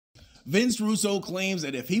Vince Russo claims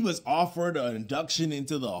that if he was offered an induction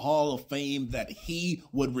into the Hall of Fame, that he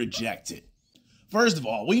would reject it. First of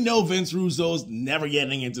all, we know Vince Russo's never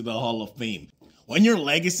getting into the Hall of Fame. When your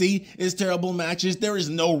legacy is terrible matches, there is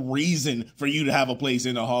no reason for you to have a place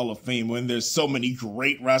in the Hall of Fame when there's so many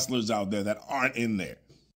great wrestlers out there that aren't in there.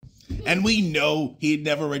 And we know he'd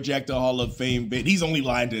never reject a Hall of Fame bid. He's only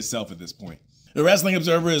lying to himself at this point. The Wrestling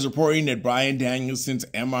Observer is reporting that Bryan Danielson's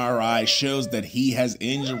MRI shows that he has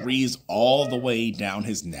injuries all the way down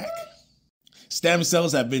his neck. Stem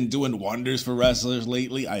cells have been doing wonders for wrestlers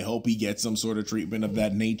lately. I hope he gets some sort of treatment of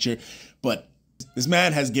that nature. But this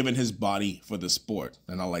man has given his body for the sport,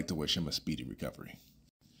 and I'd like to wish him a speedy recovery.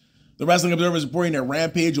 The Wrestling Observer is reporting that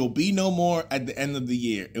Rampage will be no more at the end of the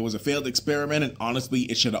year. It was a failed experiment, and honestly,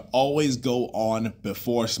 it should always go on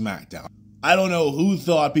before SmackDown. I don't know who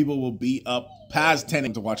thought people will be up past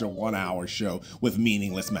 10 to watch a 1-hour show with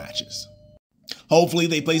meaningless matches. Hopefully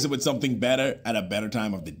they place it with something better at a better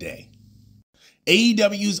time of the day.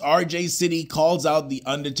 AEW's RJ City calls out The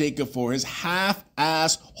Undertaker for his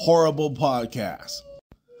half-ass horrible podcast.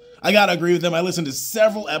 I gotta agree with them. I listened to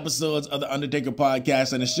several episodes of The Undertaker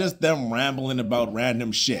podcast and it's just them rambling about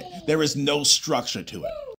random shit. There is no structure to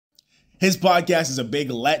it. His podcast is a big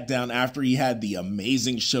letdown after he had the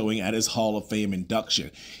amazing showing at his Hall of Fame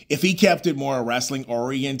induction. If he kept it more wrestling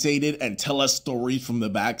orientated and tell us stories from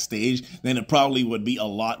the backstage, then it probably would be a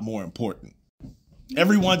lot more important.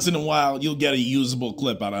 Every once in a while, you'll get a usable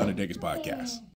clip out of Undertaker's podcast.